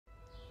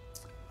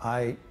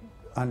I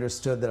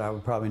understood that I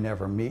would probably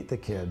never meet the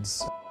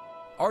kids.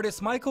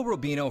 Artist Michael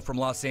Rubino from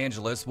Los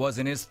Angeles was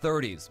in his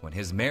 30s when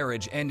his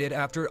marriage ended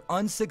after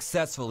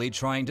unsuccessfully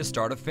trying to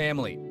start a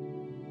family.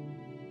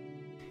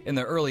 In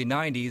the early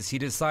 90s, he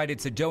decided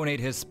to donate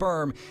his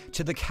sperm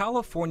to the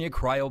California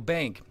Cryo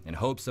Bank in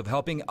hopes of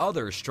helping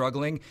others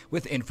struggling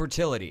with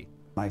infertility.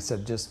 I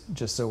said,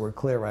 just so we're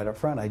clear right up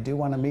front, I do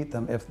want to meet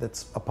them. If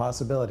that's a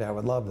possibility, I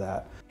would love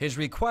that. His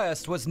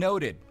request was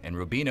noted, and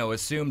Rubino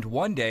assumed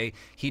one day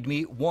he'd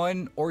meet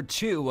one or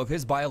two of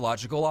his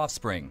biological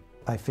offspring.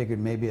 I figured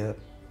maybe a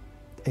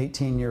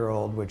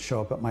 18-year-old would show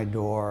up at my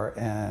door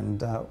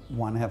and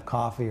want to have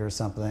coffee or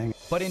something.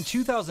 But in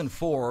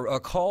 2004, a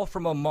call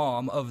from a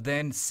mom of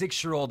then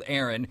 6-year-old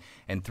Aaron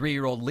and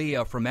 3-year-old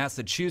Leah from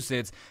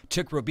Massachusetts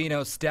took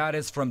Rubino's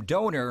status from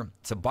donor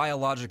to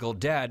biological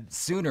dad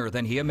sooner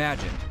than he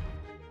imagined.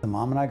 The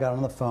mom and I got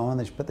on the phone,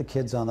 they put the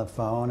kids on the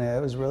phone, and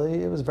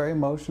it was very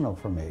emotional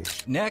for me.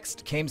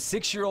 Next came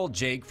 6-year-old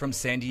Jake from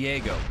San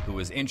Diego, who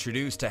was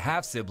introduced to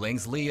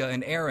half-siblings Leah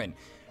and Aaron.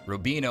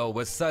 Rubino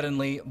was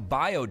suddenly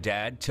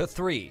bio-dad to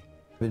 3.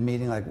 Been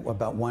meeting like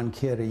about one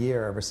kid a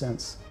year ever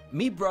since.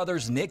 Meet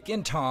brothers Nick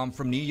and Tom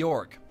from New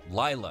York,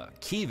 Lila,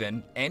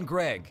 Kevin, and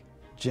Greg.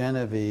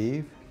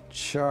 Genevieve,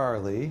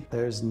 Charlie,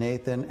 there's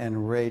Nathan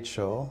and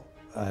Rachel.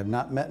 I've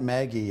not met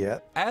Maggie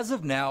yet. As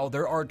of now,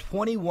 there are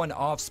 21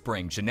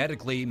 offspring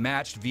genetically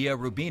matched via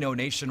Rubino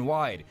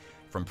nationwide,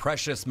 from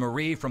Precious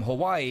Marie from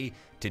Hawaii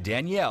to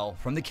Danielle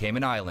from the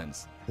Cayman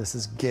Islands. This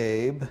is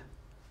Gabe,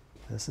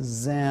 this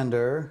is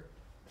Xander,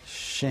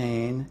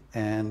 Shane,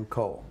 and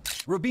Cole.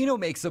 Rubino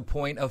makes a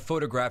point of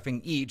photographing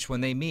each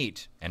when they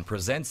meet and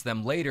presents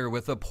them later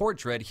with a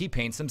portrait he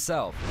paints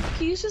himself.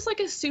 He's just like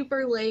a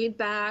super laid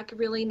back,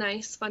 really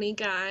nice, funny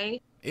guy.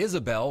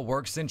 Isabel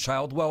works in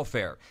child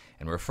welfare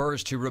and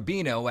refers to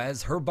Rubino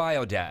as her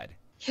bio-dad.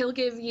 He'll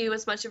give you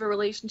as much of a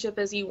relationship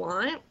as you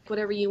want.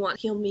 Whatever you want,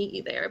 he'll meet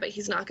you there, but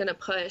he's not going to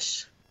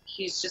push.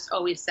 He's just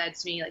always said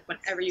to me, like,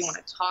 whenever you want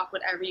to talk,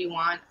 whatever you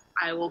want,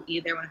 I will be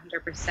there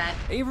 100%.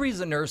 Avery's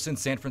a nurse in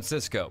San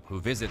Francisco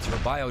who visits her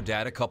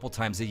bio-dad a couple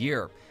times a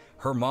year.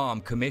 Her mom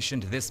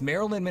commissioned this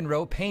Marilyn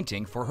Monroe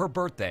painting for her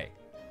birthday.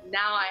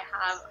 Now I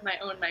have my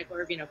own Michael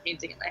Rubino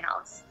painting in my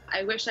house.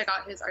 I wish I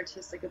got his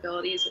artistic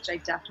abilities, which I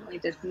definitely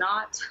did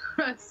not,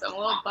 so I'm a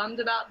little bummed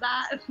about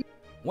that.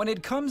 When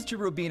it comes to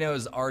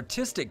Rubino's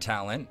artistic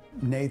talent,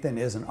 Nathan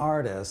is an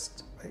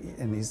artist,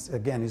 and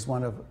he's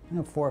one of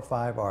 4 or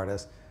 5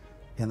 artists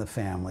in the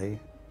family.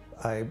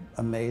 I'm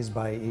amazed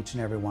by each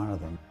and every one of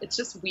them. It's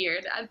just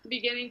weird. At the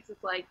beginning,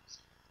 it's like,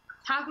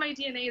 half my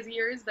DNA is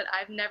yours, but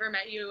I've never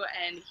met you,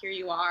 and here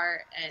you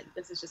are, and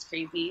this is just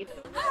crazy.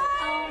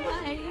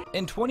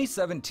 In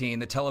 2017,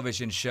 the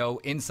television show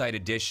Inside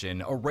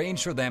Edition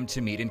arranged for them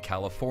to meet in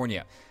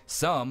California,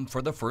 some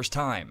for the first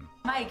time.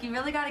 Mike, you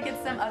really got to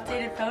get some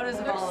updated photos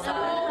of all of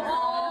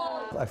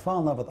them. I fall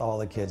in love with all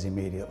the kids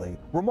immediately.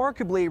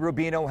 Remarkably,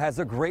 Rubino has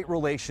a great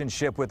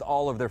relationship with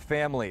all of their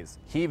families.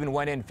 He even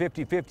went in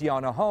 50-50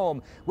 on a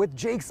home with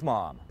Jake's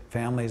mom.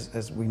 Families,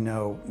 as we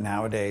know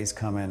nowadays,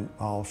 come in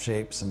all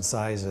shapes and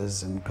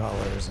sizes and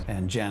colors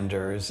and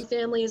genders.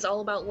 Family is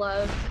all about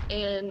love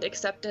and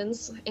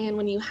acceptance, and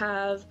when you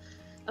have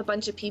a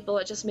bunch of people,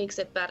 it just makes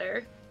it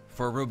better.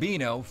 For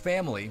Rubino,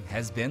 family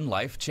has been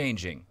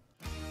life-changing.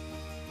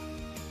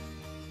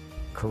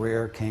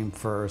 Career came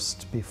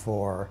first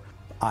before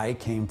I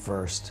came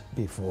first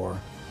before.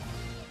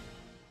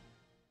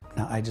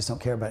 Now, I just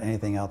don't care about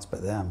anything else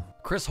but them.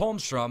 Chris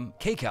Holmstrom,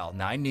 KCAL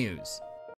 9 News.